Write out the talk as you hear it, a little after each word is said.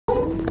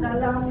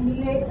dalam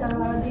bilik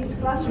this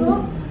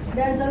classroom,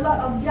 there's a lot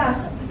of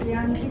dust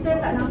yang kita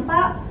tak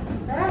nampak,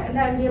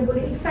 dan dia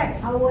boleh affect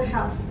our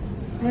health.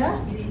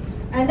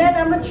 And then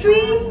number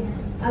 3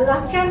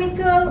 adalah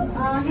chemical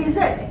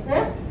hazards.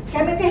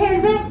 Chemical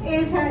hazard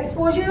is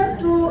exposure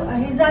to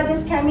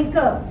hazardous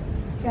chemical.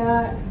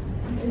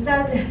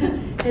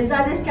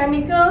 Hazardous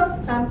chemicals,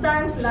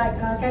 sometimes like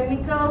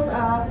chemicals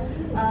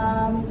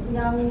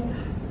yang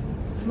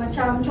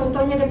macam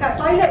contohnya dekat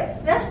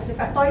toilets,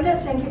 dekat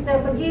toilets yang kita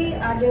pergi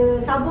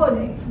ada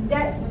sabun,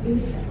 that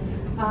is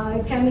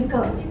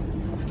chemical.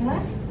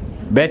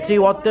 Battery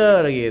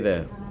water lagi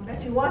kita.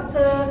 Battery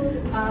water.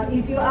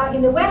 If you are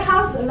in the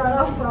warehouse, a lot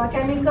of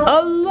chemicals.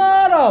 A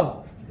lot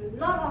of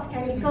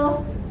chemicals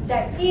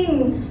that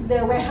in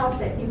the warehouse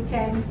that you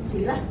can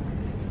see lah.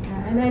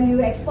 And then you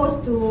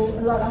exposed to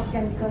a lot of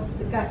chemicals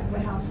dekat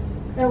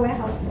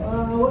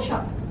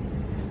workshop.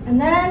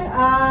 And then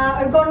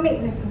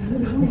ergonomic.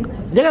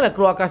 Janganlah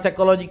keluarkan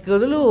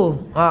psychological dulu.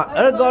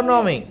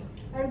 Ergonomic.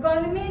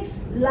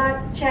 Ergonomics like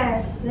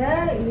chairs.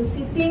 You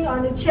sitting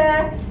on the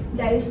chair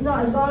that is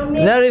not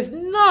ergonomic. There is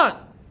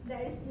not.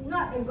 That is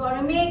not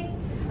ergonomic,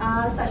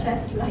 such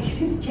as like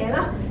this chair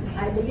lah.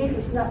 I believe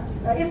it's not.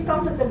 It's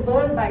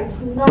comfortable, but it's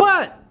not.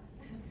 But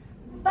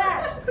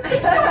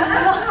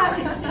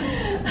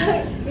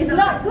it's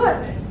not good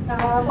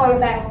for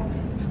your back.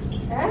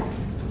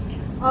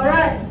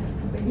 Alright.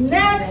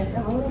 Next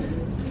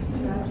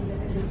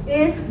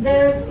is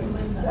the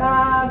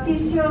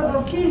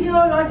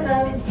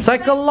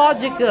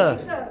psychological.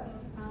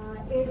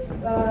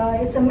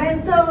 It's a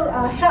mental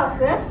health.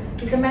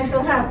 It's a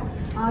mental health.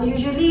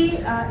 Usually,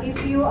 if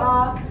you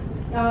are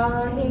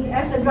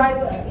as a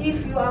driver,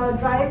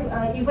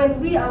 even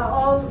we are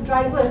all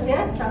drivers,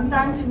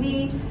 sometimes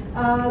we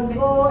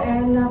go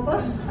and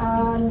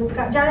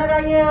dekat jalan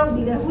raya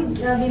bila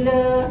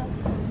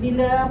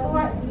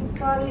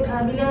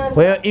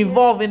we're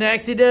involved in an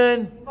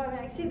accident.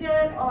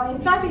 Or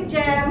in traffic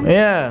jam.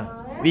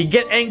 We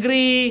get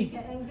angry.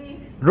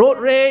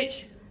 Road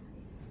rage.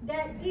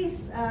 That is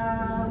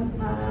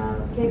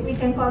we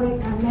can call it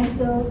a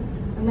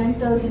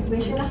mental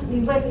situation lah.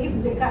 Even if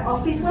dekat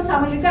office pun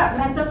sama juga,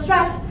 mental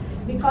stress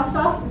because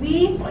of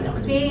we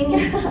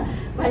being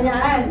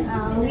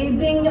we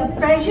being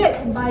pressured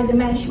by the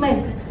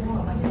management.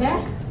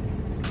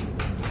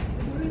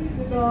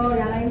 So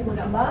yang lain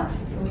pun gambar.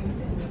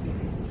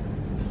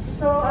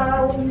 So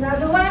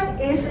another one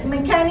is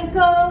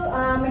mechanical.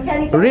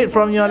 Read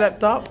from your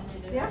laptop.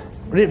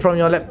 Read from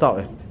your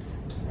laptop.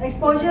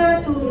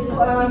 Exposure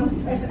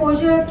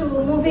to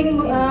moving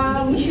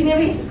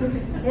machineries.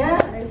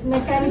 It's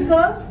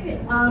mechanical.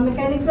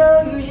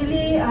 Mechanical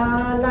usually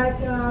like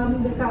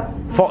dekat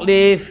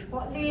forklift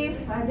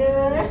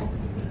ada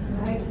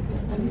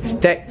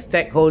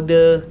stack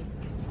holder,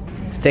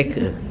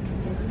 stacker.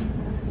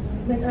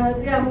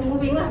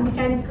 Moving lah,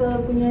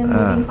 mechanical punya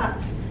moving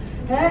parts.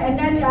 And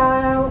then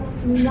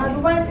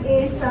another one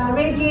is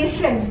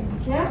radiation.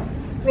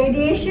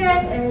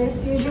 Radiation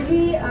is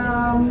usually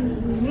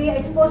we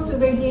exposed to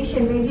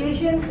radiation.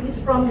 Radiation is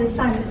from the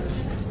sun.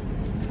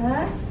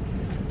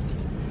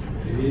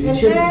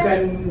 Radiation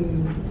bukan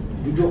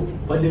duduk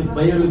pada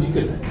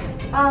biological.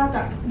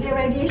 Tak, dia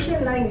radiation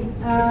lain.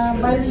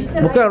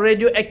 Biological bukan lain.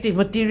 Radioactive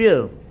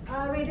material.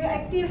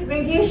 Radioactive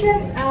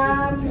radiation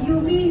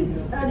UV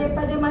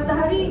daripada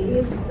matahari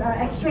is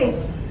X-ray.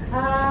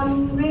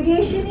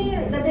 Radiation ni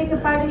lebih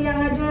kepada yang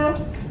ada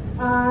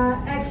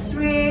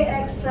X-ray,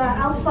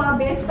 alpha,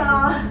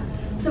 beta,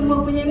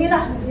 semua punya ni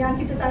lah yang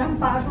kita tak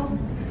nampak tu.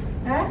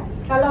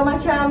 Kalau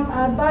macam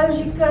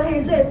biological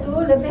hazard tu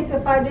lebih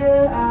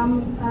kepada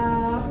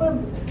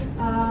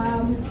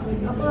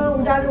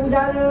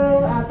udara-udara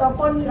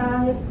ataupun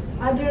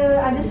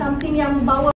ada something yang bawa